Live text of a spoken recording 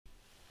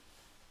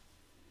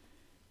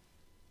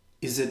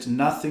Is it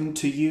nothing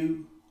to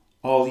you,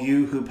 all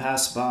you who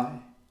pass by?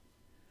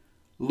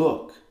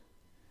 Look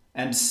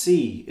and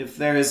see if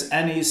there is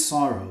any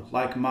sorrow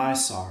like my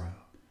sorrow,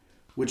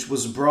 which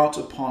was brought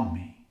upon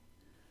me,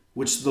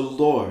 which the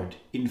Lord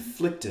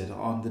inflicted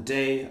on the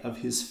day of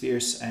his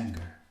fierce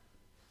anger.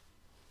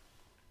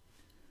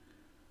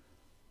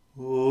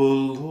 O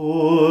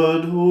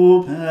Lord,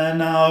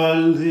 open our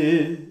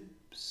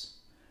lips,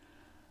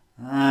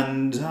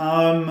 and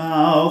our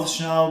mouth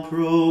shall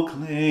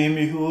proclaim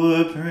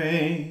your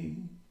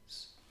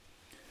praise.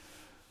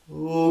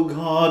 O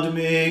God,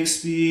 make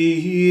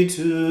speed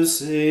to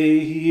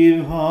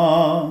save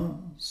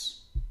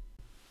us.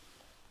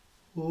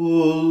 O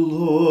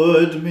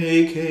Lord,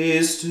 make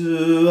haste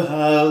to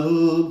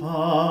help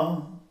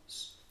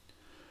us.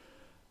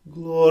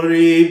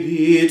 Glory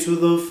be to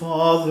the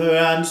Father,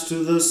 and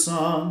to the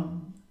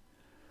Son,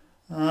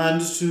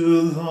 and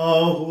to the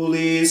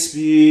Holy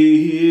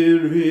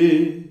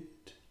Spirit,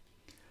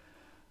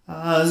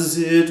 as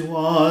it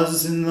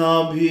was in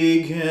the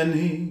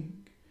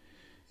beginning,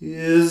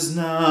 is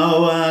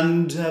now,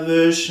 and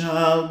ever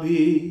shall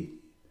be,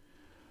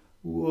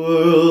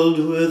 world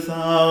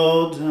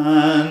without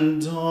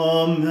end.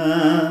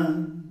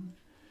 Amen.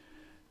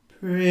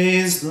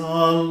 Praise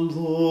the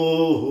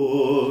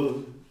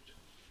Lord.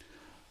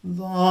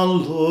 The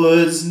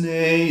Lord's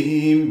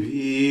name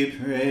be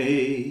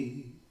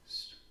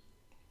praised.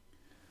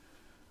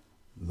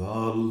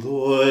 The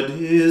Lord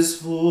is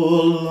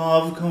full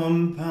of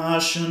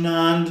compassion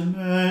and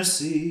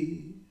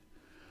mercy.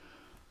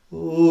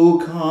 O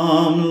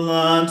come,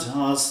 let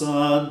us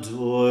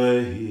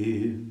adore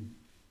him.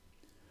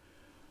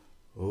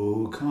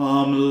 O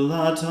come,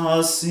 let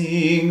us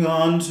sing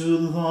unto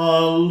the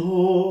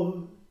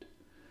Lord.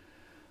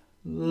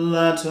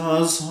 Let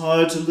us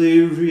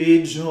heartily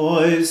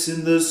rejoice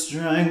in the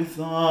strength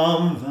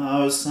of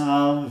our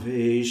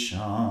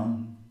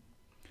salvation.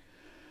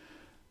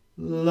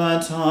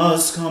 Let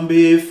us come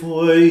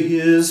before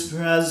his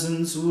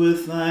presence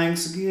with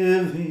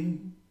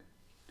thanksgiving,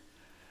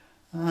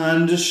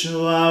 and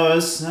show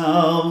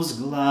ourselves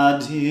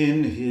glad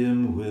in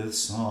him with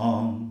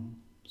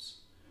songs.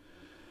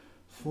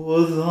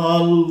 For the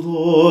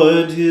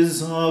Lord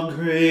is a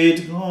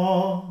great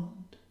God,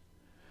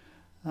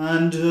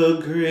 and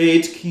a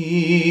great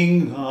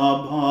King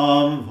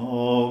above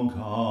all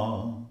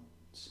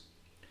gods.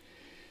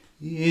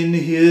 In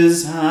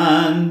his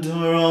hand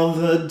are all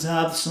the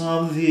depths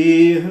of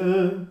the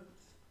earth,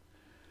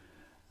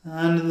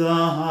 and the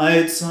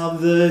heights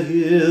of the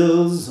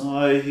hills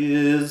are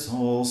his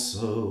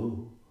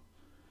also.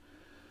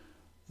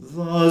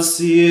 The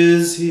sea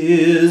is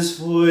his,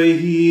 for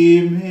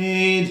he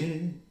made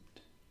it,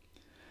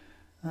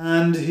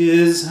 and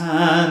his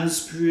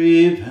hands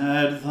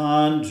prepared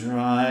the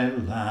dry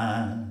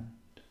land.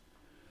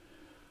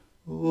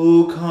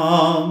 O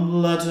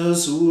come, let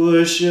us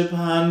worship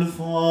and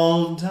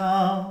fall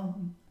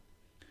down,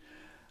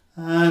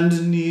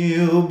 and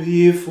kneel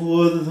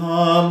before the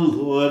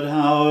Lord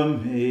our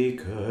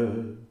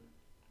Maker.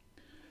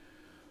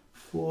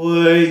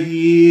 For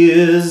he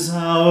is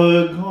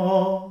our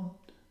God,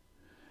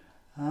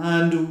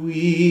 and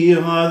we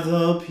are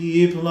the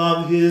people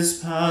of his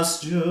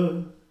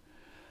pasture,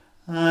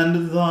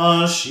 and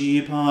the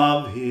sheep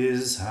of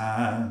his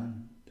hand.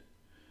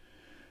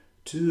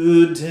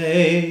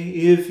 Today,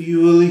 if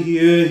you will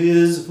hear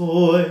his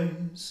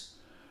voice,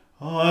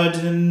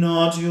 harden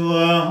not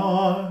your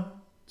heart,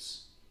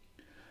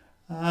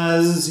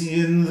 as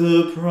in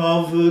the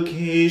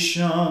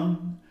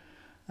provocation,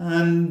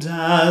 and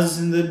as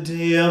in the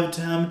day of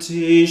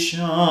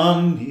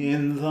temptation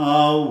in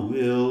the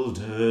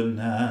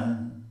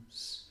wilderness,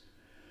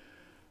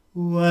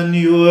 when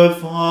your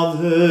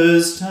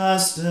fathers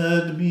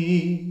tested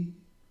me,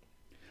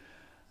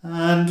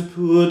 and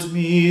put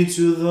me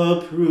to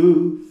the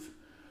proof,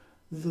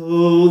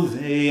 though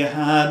they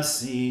had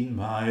seen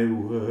my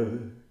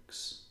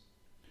works.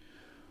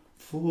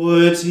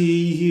 40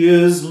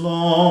 years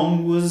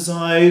long was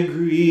I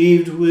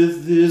grieved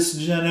with this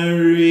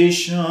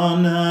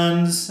generation,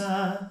 and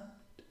said,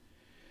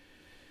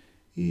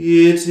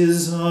 it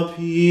is a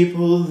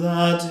people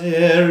that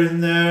err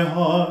in their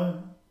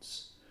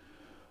hearts,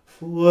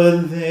 for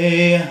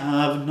they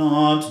have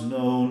not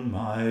known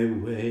my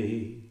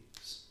ways.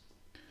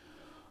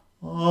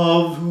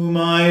 Of whom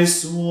I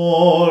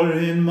swore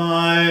in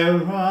my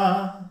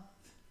wrath,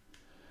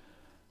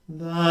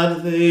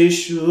 that they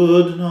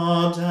should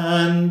not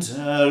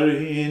enter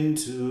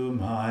into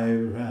my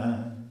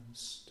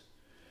rest.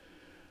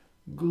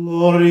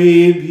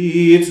 Glory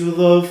be to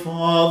the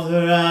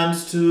Father, and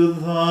to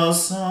the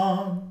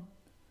Son,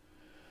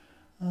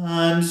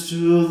 and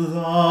to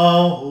the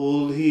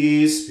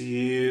Holy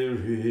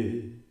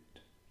Spirit,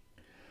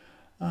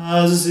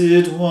 as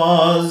it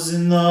was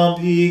in the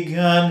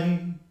beginning,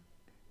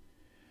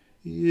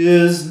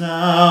 is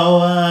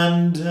now,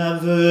 and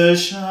ever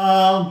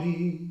shall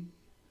be,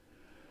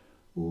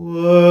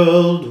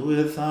 world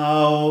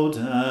without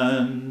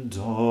end.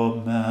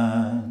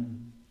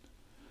 Amen.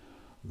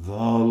 The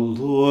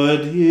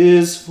Lord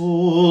is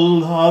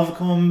full of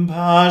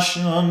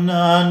compassion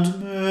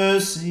and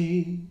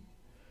mercy.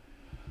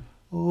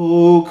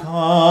 O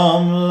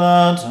come,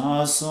 let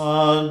us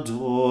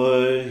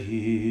adore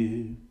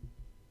him.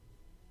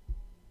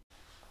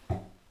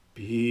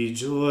 Be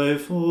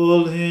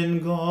joyful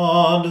in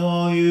God,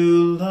 all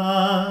you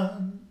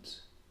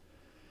lands.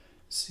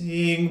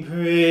 Sing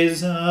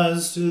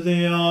praises to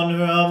the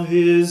honor of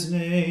his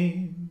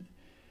name.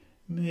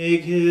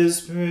 Make his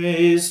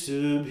praise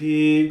to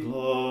be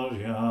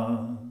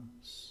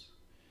glorious.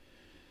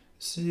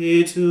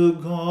 Say to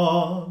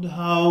God,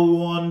 how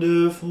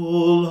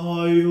wonderful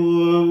are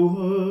your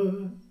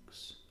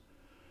works.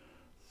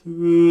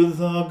 Through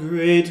the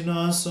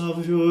greatness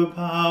of your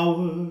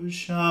power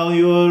shall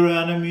your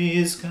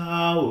enemies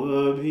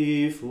cower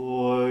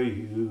before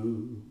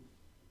you.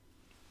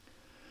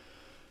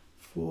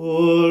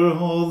 For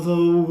all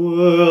the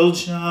world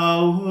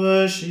shall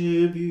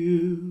worship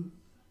you.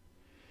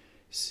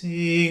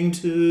 Sing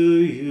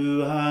to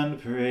you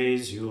and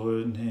praise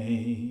your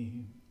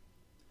name.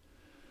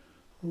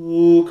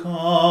 O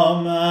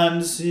come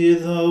and see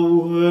the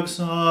works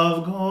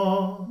of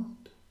God.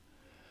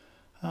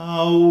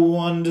 How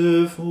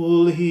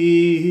wonderful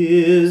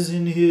he is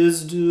in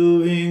his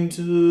doing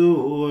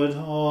toward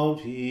all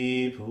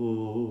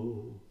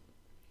people.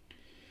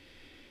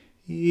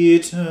 He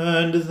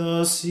turned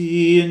the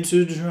sea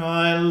into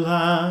dry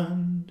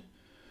land,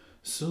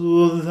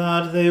 so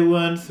that they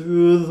went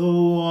through the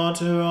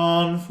water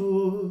on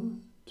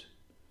foot.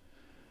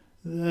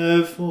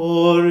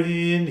 Therefore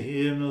in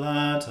him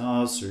let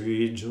us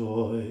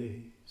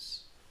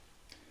rejoice.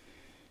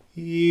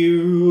 He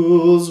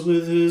rules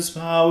with his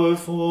power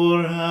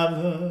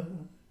forever.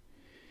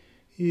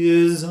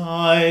 His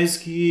eyes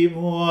keep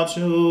watch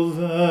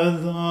over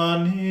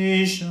the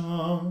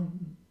nations.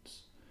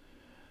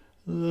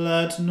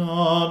 Let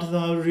not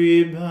the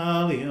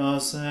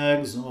rebellious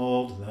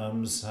exalt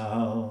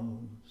themselves.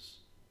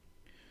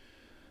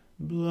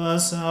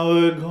 Bless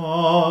our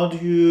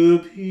God, you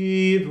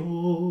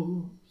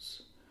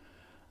peoples,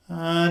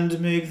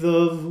 and make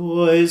the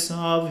voice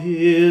of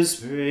his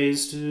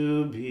praise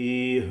to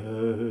be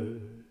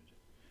heard.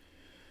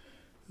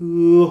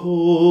 Who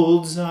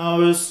holds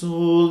our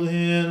soul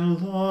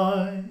in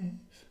life,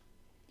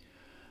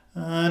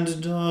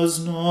 and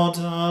does not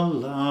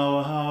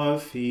allow our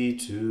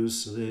feet to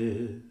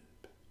slip.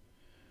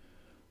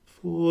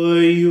 For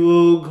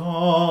you,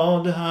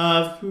 God,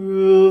 have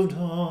proved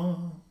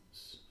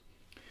us.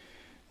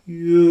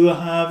 You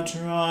have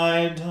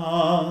tried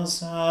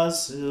us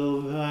as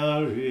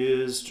silver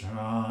is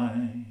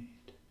tried.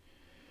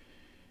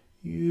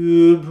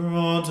 You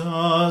brought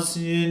us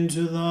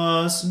into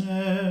the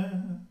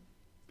snare,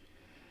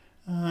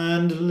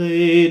 and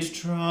laid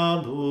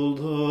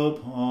trouble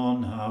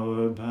upon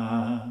our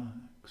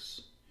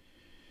backs.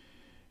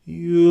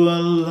 You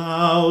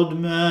allowed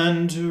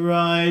men to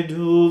ride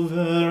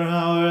over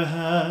our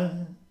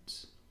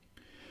heads.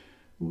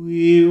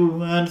 We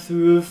went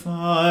through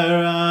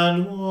fire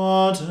and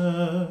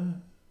water,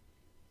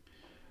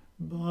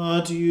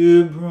 but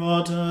you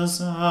brought us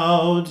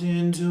out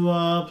into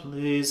a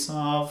place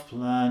of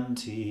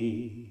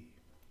plenty.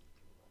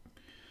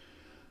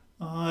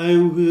 I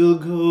will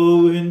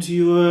go into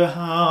your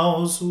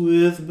house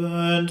with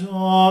burnt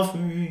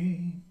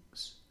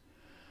offerings,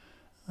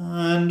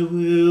 and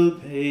will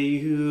pay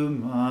you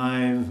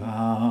my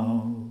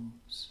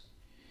vows,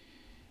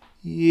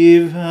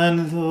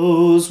 even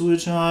those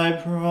which I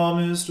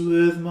promised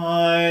with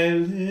my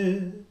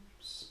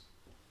lips,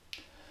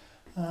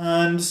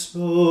 and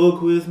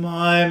spoke with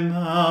my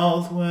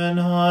mouth when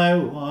I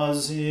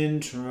was in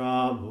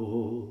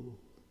trouble.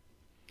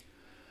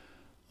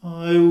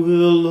 I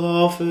will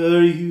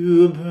offer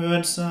you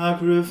burnt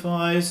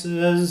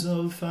sacrifices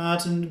of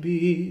fattened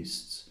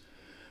beasts,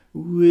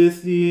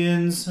 with the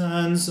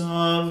incense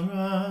of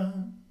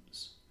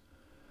rams.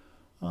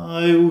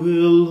 I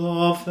will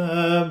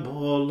offer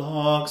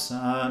bullocks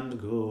and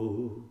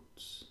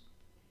goats.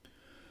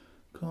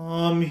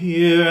 Come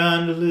here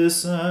and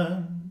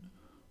listen,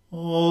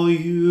 all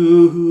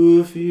you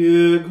who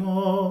fear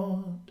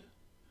God,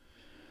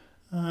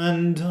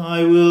 and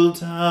I will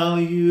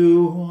tell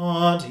you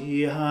what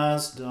he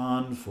has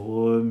done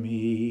for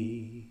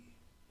me.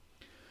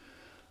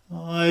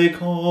 I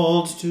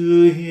called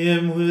to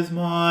him with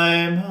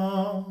my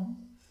mouth,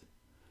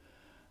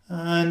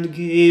 and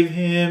gave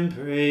him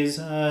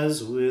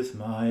praises with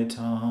my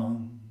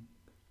tongue.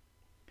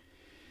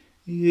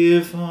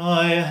 If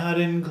I had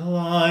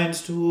inclined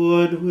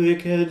toward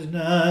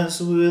wickedness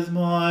with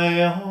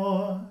my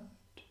heart,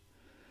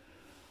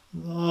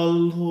 the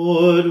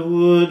Lord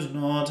would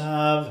not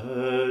have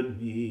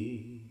heard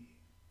me.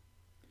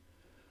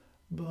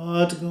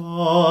 But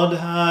God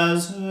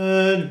has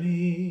heard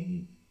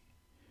me,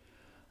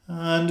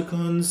 and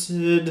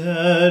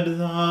considered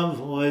the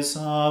voice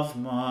of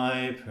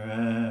my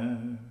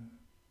prayer.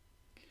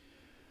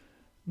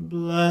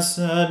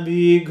 Blessed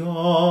be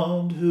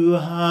God, who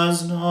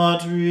has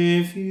not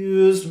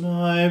refused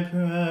my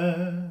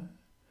prayer,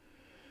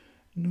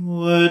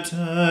 nor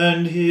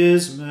turned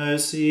his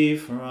mercy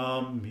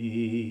from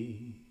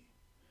me.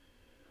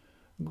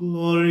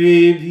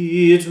 Glory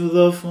be to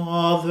the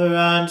Father,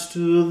 and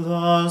to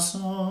the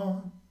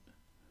Son,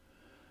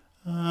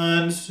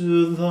 and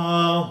to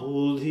the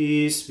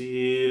Holy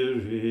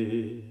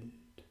Spirit,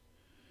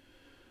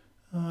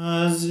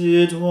 as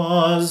it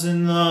was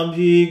in the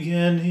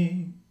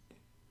beginning,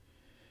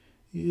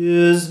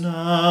 is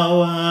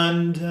now,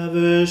 and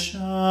ever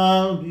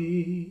shall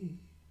be,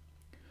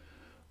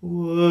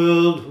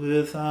 world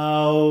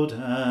without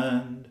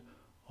end.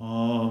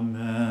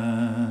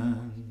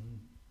 Amen.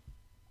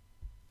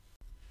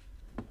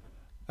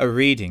 A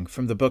reading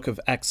from the book of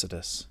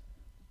Exodus.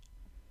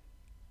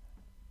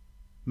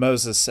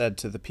 Moses said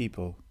to the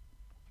people,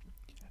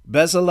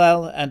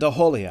 Bezalel and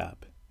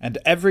Aholiab, and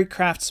every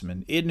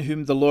craftsman in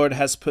whom the Lord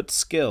has put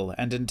skill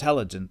and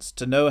intelligence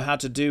to know how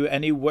to do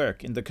any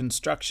work in the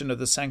construction of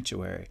the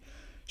sanctuary,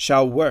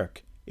 shall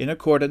work in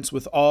accordance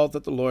with all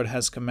that the Lord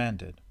has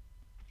commanded.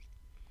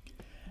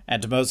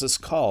 And Moses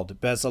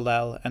called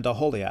Bezalel and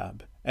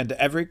Aholiab, and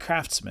every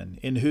craftsman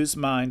in whose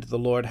mind the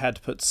Lord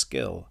had put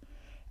skill,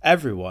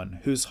 everyone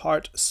whose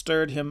heart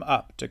stirred him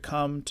up to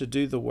come to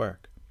do the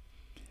work.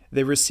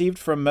 They received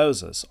from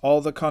Moses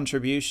all the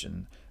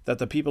contribution that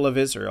the people of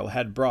Israel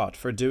had brought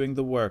for doing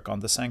the work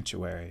on the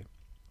sanctuary.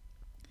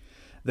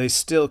 They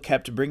still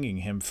kept bringing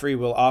him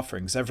freewill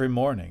offerings every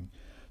morning,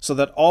 so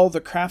that all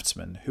the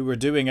craftsmen who were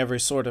doing every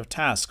sort of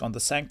task on the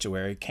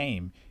sanctuary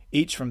came,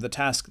 each from the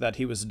task that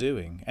he was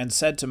doing, and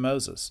said to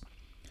Moses,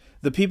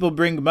 The people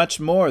bring much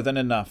more than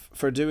enough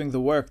for doing the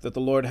work that the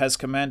Lord has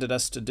commanded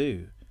us to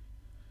do.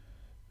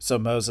 So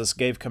Moses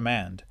gave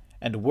command,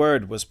 and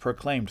word was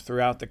proclaimed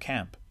throughout the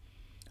camp.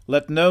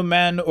 Let no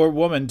man or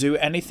woman do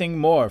anything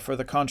more for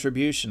the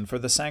contribution for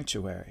the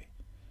sanctuary.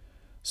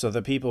 So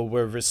the people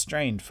were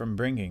restrained from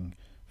bringing,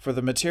 for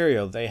the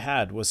material they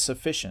had was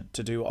sufficient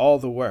to do all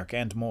the work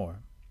and more.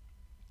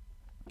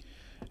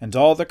 And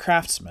all the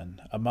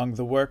craftsmen among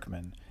the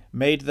workmen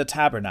made the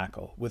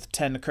tabernacle with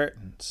 10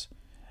 curtains.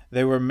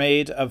 They were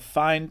made of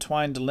fine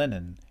twined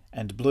linen,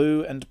 and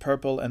blue and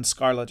purple and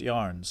scarlet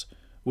yarns,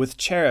 with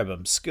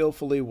cherubim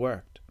skillfully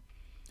worked.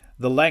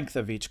 The length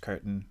of each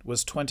curtain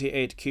was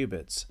 28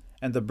 cubits,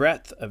 and the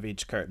breadth of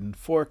each curtain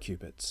 4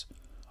 cubits.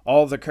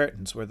 All the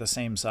curtains were the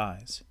same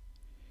size.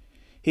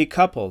 He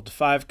coupled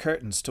 5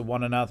 curtains to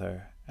one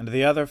another, and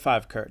the other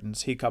 5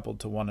 curtains he coupled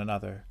to one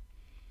another.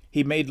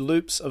 He made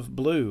loops of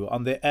blue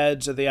on the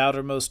edge of the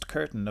outermost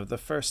curtain of the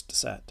first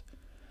set.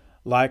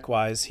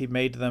 Likewise he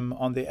made them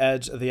on the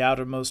edge of the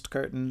outermost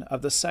curtain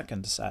of the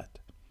second set.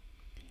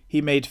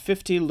 He made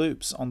 50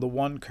 loops on the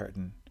one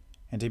curtain,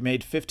 and he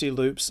made 50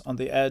 loops on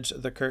the edge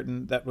of the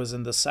curtain that was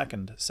in the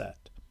second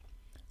set.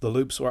 The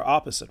loops were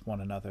opposite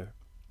one another.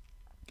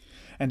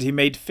 And he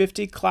made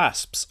 50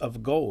 clasps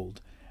of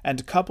gold,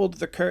 and coupled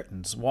the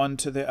curtains one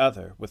to the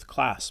other with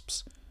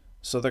clasps,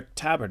 so the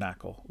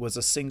tabernacle was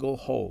a single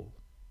whole.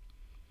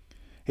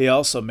 He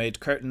also made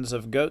curtains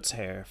of goat's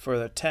hair for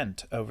the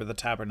tent over the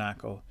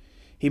tabernacle.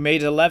 He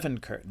made 11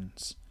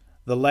 curtains.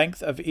 The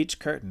length of each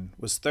curtain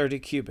was 30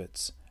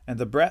 cubits, and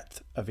the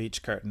breadth of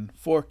each curtain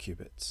 4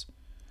 cubits.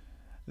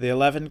 The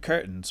 11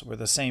 curtains were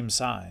the same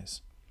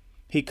size.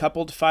 He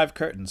coupled 5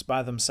 curtains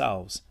by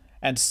themselves,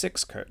 and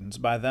 6 curtains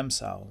by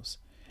themselves.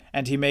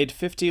 And he made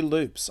 50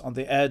 loops on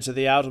the edge of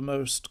the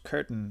outermost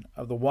curtain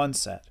of the one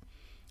set,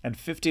 and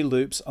 50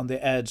 loops on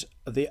the edge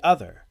of the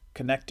other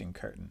connecting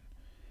curtain.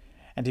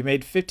 And he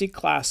made 50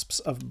 clasps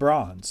of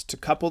bronze to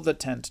couple the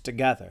tent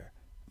together,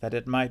 that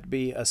it might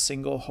be a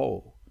single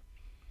whole.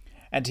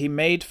 And he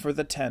made for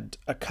the tent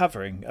a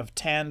covering of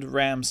tanned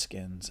ram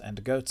skins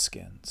and goat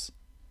skins.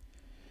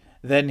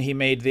 Then he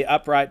made the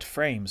upright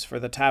frames for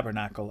the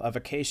tabernacle of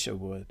acacia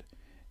wood.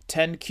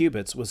 10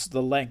 cubits was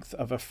the length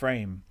of a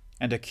frame,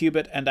 and 1.5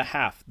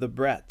 cubits the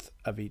breadth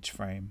of each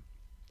frame.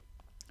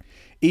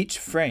 Each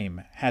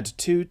frame had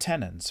 2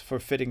 tenons for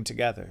fitting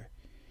together.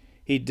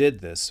 He did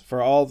this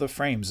for all the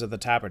frames of the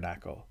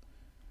tabernacle.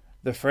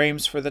 The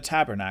frames for the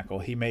tabernacle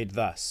he made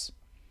thus: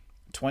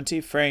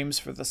 20 frames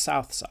for the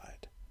south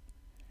side.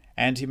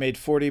 And he made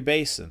 40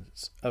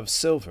 bases of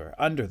silver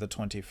under the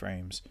 20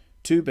 frames,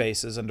 2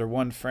 bases under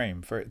one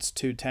frame for its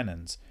 2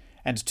 tenons,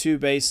 and 2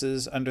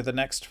 bases under the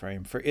next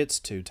frame for its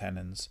 2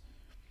 tenons.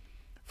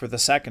 For the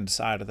second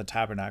side of the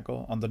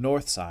tabernacle, on the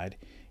north side,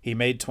 he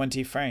made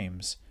 20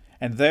 frames,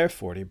 and there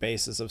 40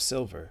 bases of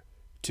silver,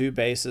 2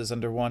 bases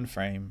under one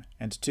frame,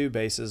 and 2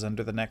 bases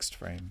under the next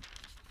frame.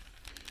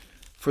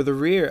 For the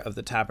rear of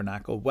the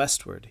tabernacle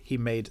westward he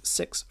made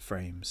 6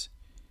 frames.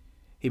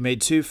 He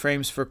made 2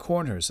 frames for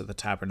corners of the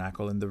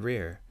tabernacle in the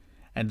rear,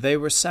 and they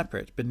were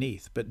separate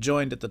beneath, but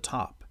joined at the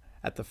top,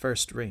 at the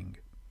first ring.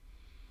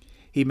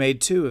 He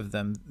made 2 of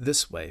them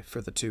this way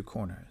for the 2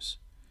 corners.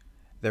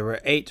 There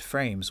were 8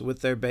 frames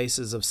with their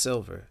bases of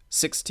silver,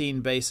 16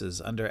 bases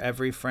under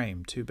every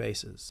frame, 2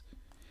 bases.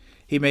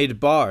 He made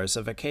bars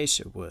of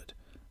acacia wood,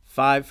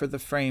 5 for the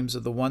frames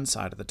of the one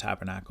side of the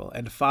tabernacle,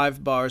 and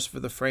 5 bars for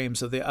the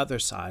frames of the other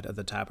side of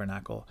the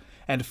tabernacle,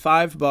 and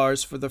 5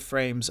 bars for the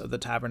frames of the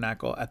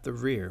tabernacle at the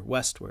rear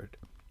westward.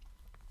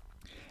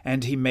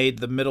 And he made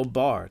the middle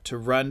bar to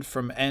run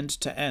from end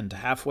to end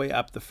halfway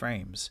up the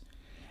frames.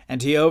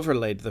 And he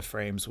overlaid the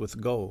frames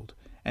with gold,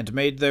 and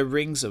made their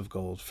rings of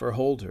gold for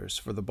holders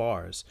for the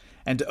bars,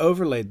 and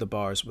overlaid the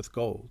bars with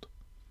gold.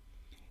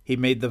 He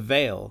made the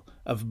veil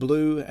of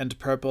blue and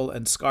purple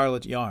and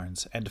scarlet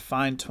yarns, and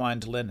fine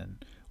twined linen,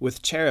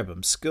 with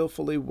cherubim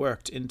skillfully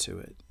worked into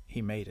it.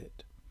 He made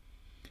it.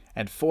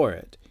 And for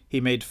it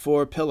he made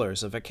 4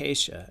 pillars of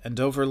acacia, and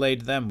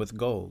overlaid them with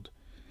gold.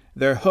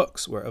 Their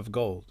hooks were of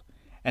gold,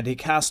 and he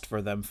cast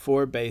for them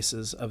 4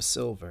 bases of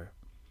silver.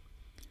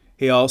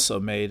 He also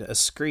made a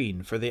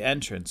screen for the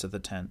entrance of the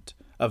tent,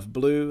 of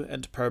blue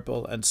and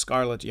purple and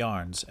scarlet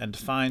yarns, and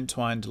fine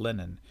twined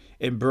linen,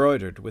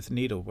 embroidered with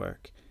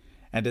needlework,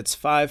 and its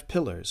 5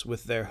 pillars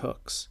with their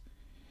hooks.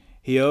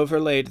 He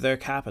overlaid their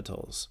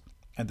capitals,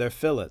 and their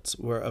fillets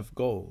were of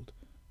gold,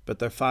 but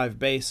their 5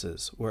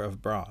 bases were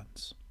of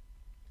bronze.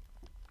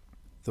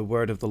 The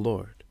word of the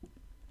Lord.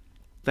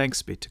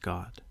 Thanks be to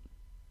God.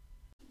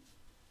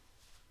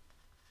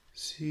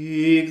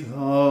 Seek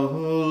thou the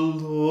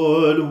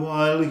Lord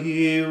while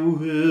he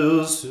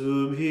wills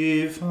to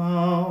be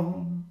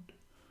found.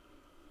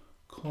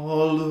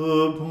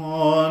 Call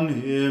upon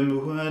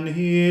him when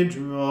he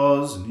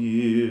draws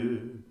near.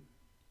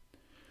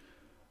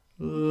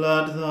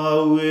 Let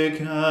the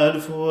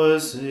wicked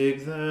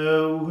forsake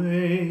their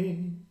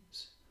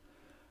ways,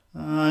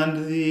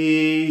 and the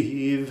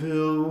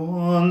evil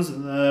ones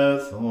their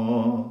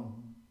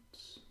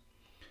thoughts.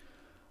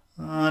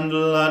 And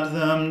let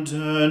them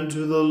turn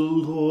to the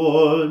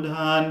Lord,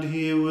 and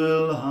he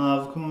will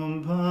have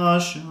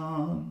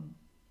compassion.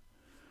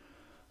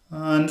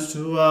 And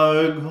to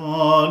our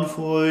God,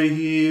 for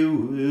he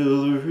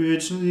will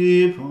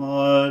richly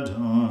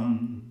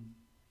pardon.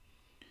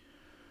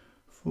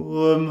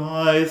 For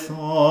my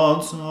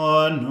thoughts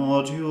are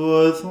not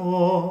your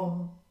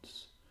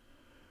thoughts,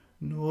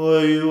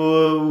 nor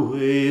your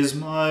ways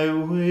my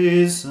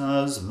ways,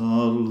 says the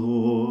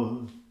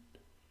Lord.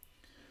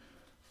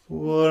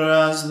 For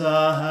as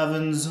the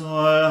heavens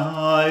are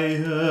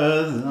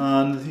higher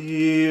than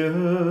the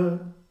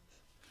earth,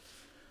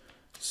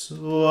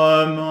 so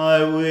are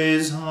my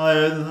ways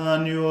higher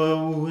than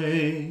your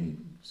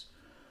ways,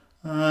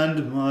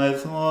 and my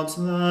thoughts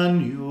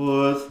than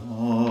your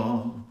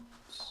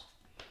thoughts.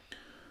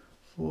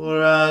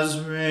 For as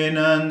rain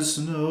and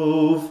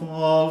snow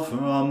fall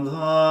from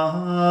the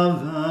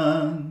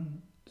heavens,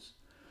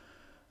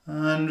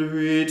 and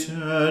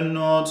return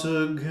not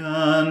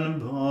again,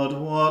 but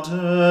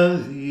water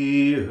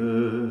the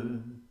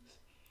earth,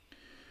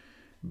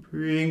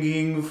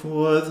 bringing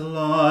forth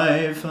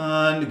life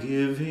and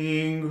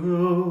giving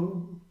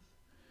growth,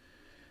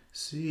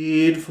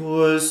 seed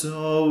for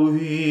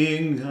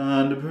sowing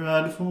and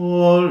bread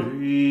for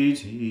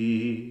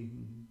eating.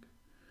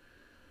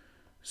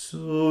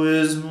 So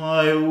is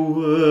my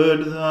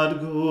word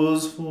that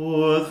goes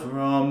forth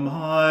from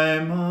my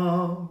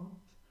mouth.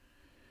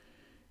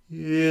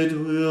 It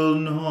will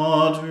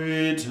not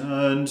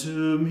return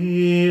to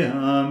me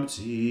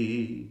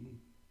empty,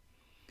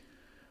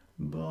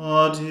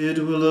 but it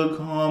will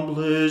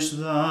accomplish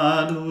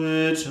that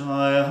which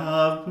I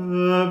have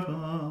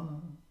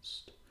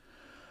purposed,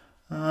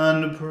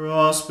 and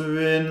prosper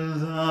in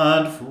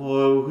that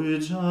for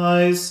which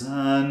I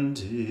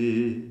sent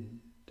it.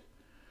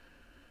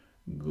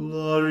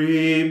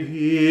 Glory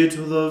be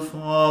to the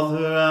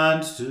Father,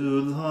 and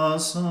to the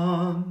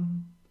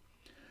Son,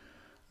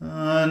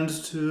 and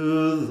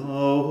to the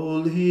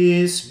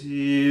Holy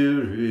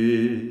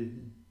Spirit,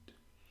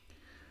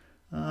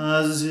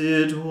 as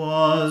it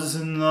was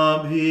in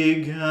the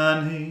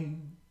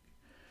beginning,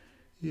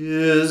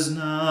 is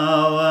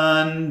now,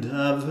 and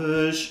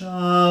ever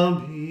shall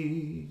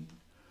be,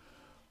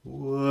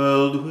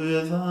 world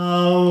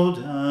without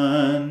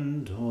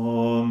end.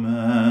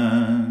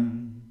 Amen.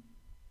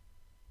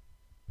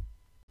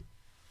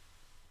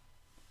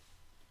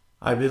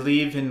 I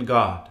believe in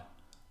God,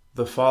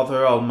 the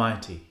Father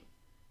Almighty,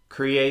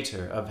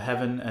 Creator of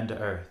heaven and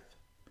earth.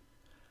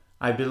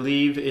 I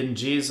believe in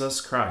Jesus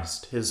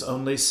Christ, his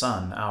only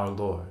Son, our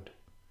Lord.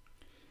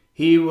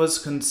 He was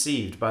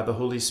conceived by the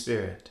Holy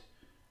Spirit,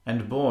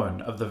 and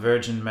born of the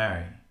Virgin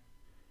Mary.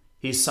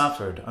 He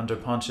suffered under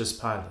Pontius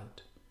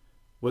Pilate,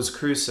 was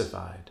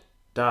crucified,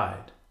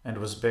 died, and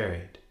was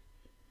buried.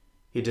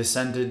 He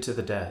descended to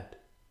the dead.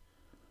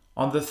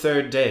 On the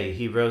 3rd day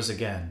he rose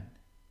again.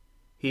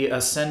 He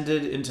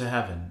ascended into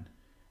heaven,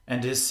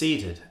 and is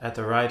seated at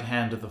the right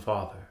hand of the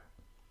Father.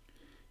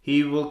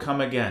 He will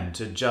come again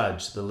to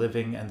judge the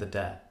living and the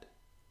dead.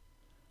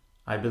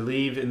 I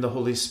believe in the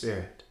Holy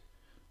Spirit,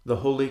 the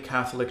Holy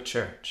Catholic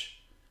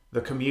Church,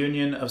 the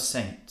communion of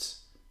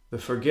saints, the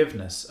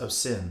forgiveness of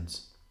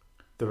sins,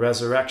 the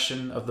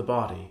resurrection of the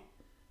body,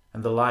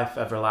 and the life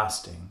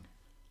everlasting.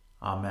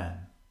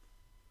 Amen.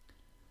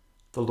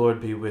 The Lord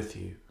be with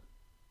you.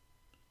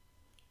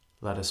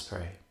 Let us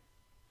pray.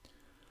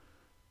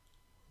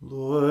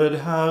 Lord,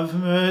 have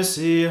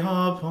mercy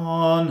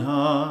upon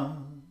us.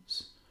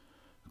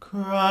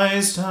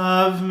 Christ,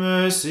 have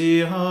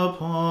mercy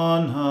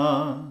upon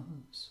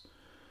us.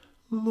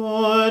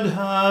 Lord,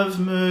 have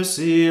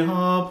mercy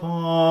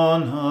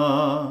upon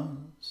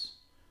us.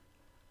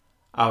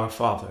 Our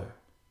Father,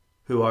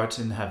 who art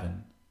in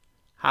heaven,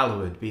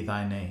 hallowed be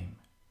thy name.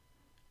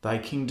 Thy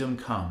kingdom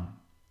come,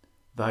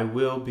 thy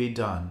will be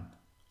done,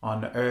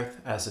 on earth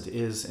as it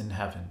is in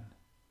heaven.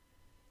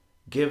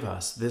 Give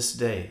us this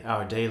day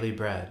our daily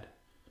bread,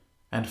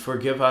 and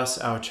forgive us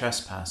our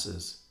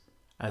trespasses,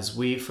 as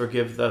we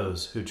forgive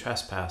those who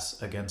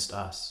trespass against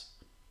us.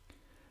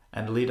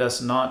 And lead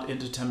us not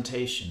into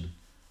temptation,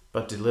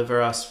 but deliver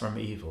us from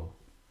evil.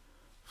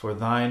 For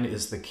thine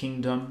is the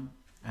kingdom,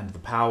 and the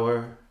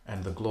power,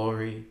 and the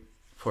glory,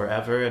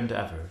 forever and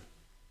ever.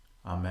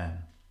 Amen.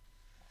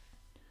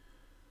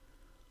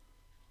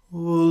 O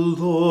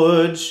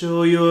Lord,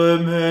 show your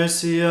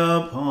mercy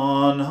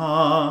upon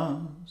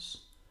us,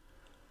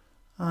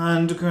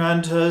 and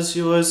grant us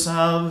your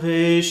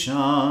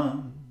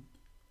salvation.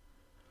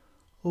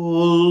 O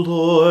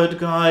Lord,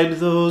 guide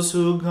those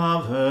who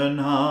govern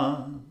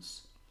us,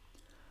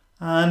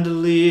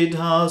 and lead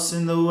us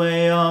in the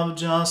way of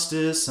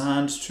justice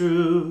and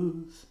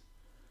truth.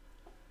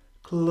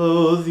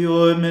 Clothe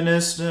your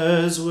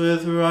ministers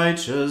with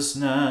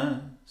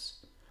righteousness,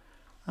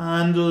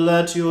 and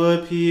let your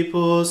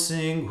people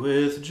sing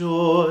with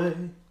joy.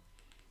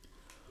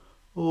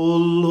 O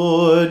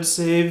Lord,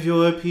 save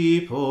your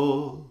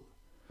people,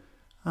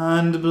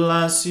 and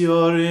bless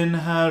your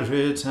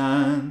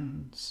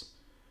inheritance.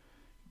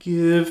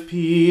 Give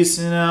peace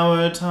in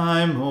our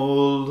time,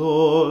 O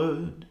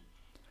Lord,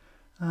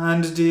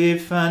 and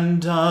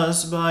defend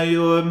us by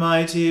your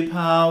mighty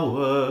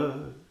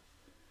power.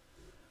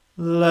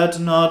 Let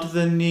not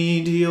the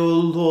needy, O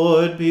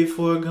Lord, be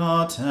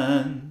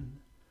forgotten,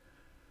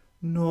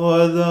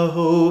 nor the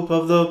hope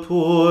of the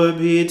poor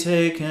be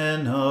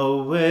taken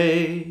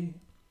away.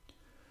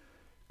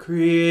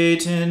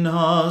 Create in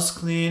us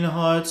clean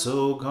hearts,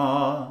 O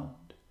God,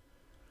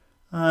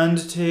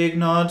 and take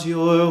not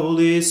your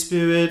Holy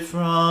Spirit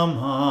from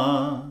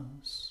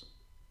us.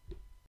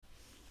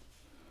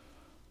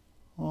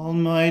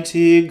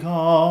 Almighty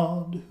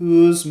God,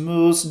 whose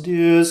most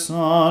dear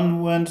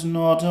Son went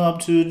not up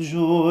to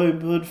joy,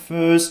 but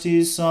first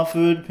he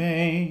suffered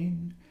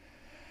pain,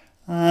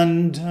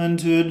 and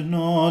entered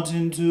not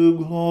into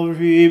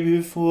glory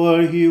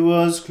before he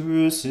was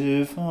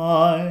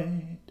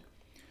crucified,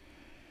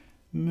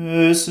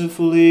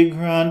 mercifully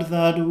grant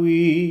that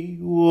we,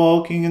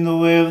 walking in the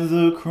way of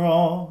the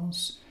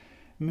cross,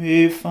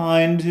 may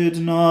find it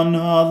none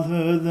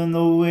other than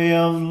the way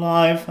of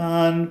life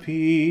and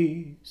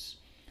peace.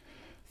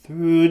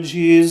 Through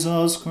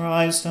Jesus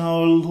Christ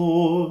our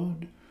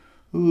Lord,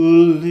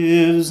 who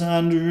lives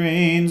and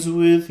reigns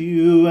with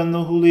you and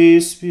the Holy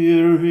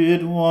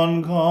Spirit,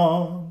 one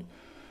God,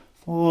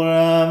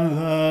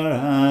 forever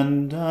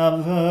and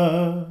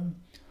ever.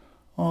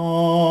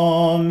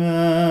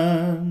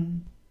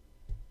 Amen.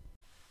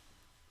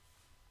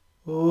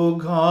 O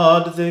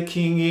God, the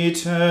King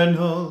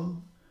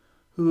eternal,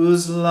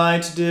 whose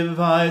light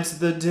divides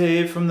the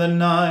day from the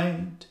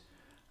night,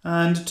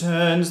 and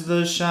turns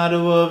the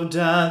shadow of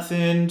death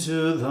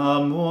into the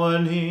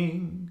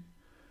morning,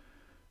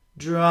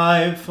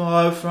 drive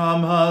far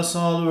from us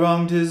all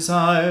wrong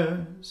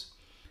desires,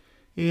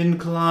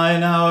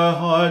 incline our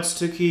hearts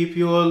to keep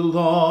your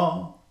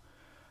law,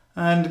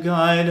 and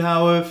guide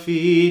our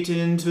feet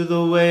into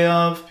the way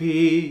of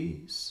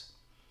peace,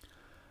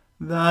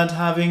 that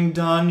having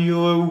done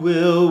your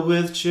will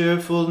with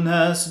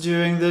cheerfulness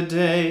during the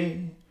day,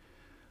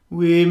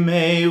 we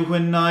may,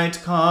 when night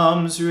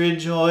comes,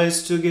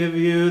 rejoice to give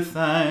you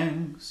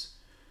thanks.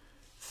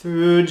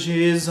 Through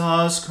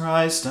Jesus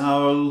Christ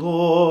our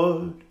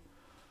Lord.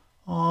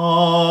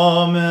 Amen.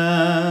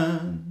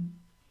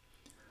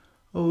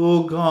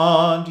 O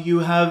God, you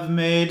have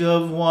made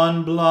of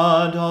one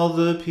blood all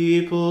the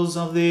peoples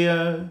of the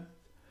earth,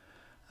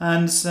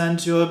 and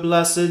sent your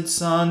blessed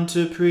Son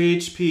to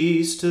preach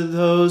peace to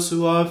those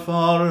who are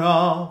far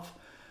off,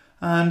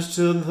 and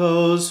to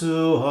those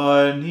who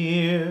are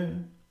near.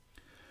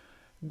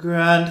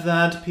 Grant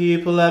that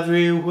people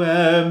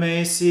everywhere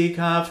may seek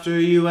after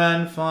you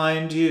and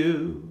find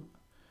you.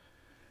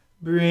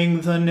 Bring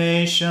the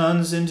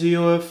nations into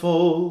your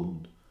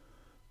fold.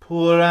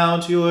 Pour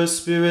out your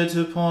Spirit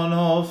upon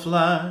all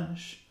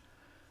flesh,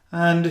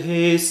 and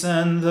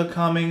hasten the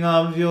coming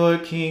of your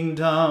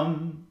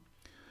kingdom.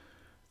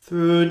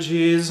 Through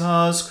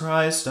Jesus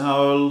Christ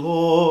our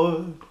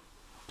Lord.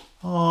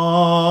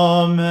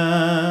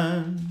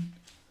 Amen.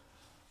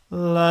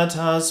 Let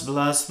us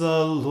bless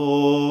the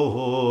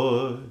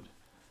Lord.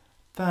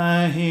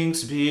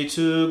 Thanks be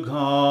to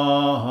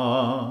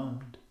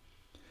God.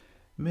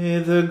 May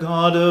the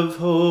God of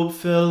hope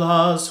fill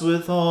us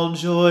with all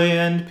joy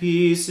and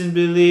peace in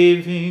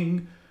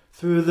believing,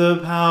 through the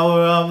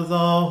power of the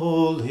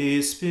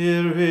Holy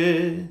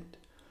Spirit.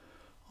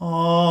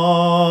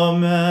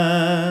 Amen.